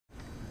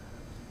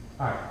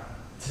Alright,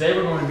 today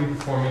we're going to be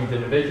performing the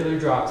navicular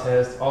drop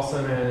test,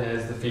 also known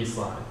as the feast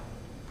line.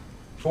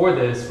 For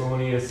this, we will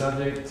need a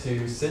subject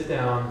to sit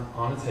down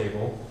on a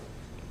table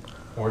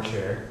or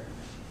chair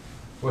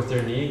with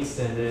their knee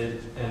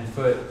extended and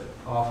foot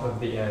off of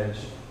the edge.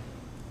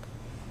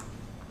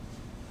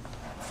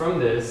 From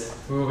this,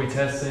 we will be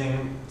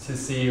testing to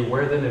see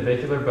where the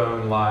navicular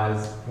bone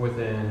lies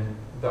within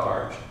the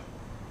arch.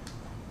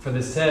 For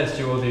this test,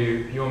 you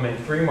will make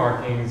 3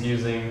 markings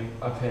using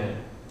a pen.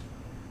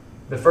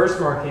 The first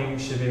marking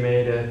should be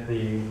made at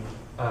the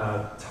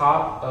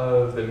top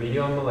of the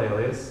medial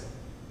malleolus,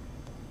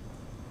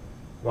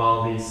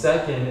 while the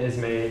second is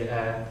made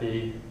at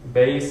the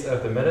base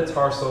of the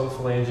metatarsal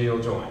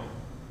phalangeal joint.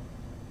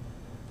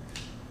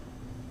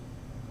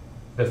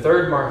 The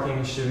third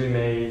marking should be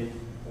made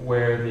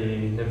where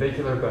the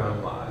navicular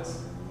bone lies.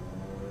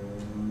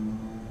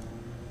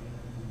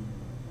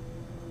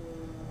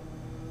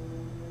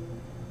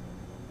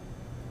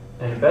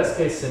 In a best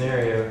case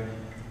scenario,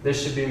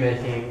 this should be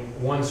making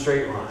one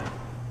straight line.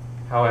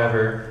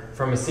 However,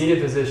 from a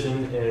seated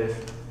position,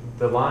 if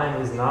the line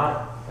is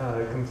not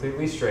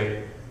completely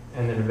straight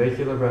and the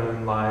navicular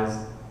bone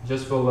lies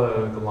just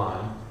below the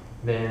line,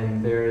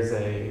 then there is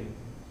a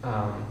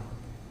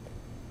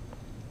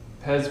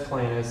pes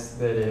planus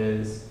that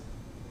is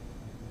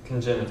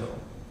congenital.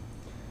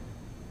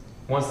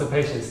 Once the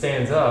patient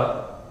stands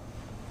up,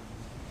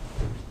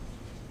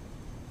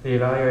 the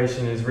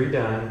evaluation is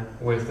redone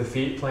with the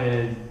feet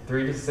planted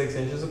 3 to 6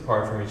 inches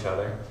apart from each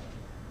other.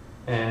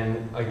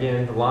 And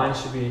again, the line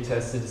should be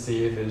tested to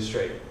see if it is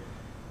straight.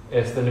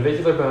 If the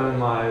navicular bone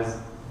lies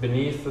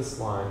beneath this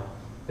line,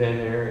 then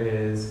there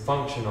is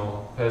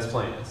functional pes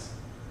planus.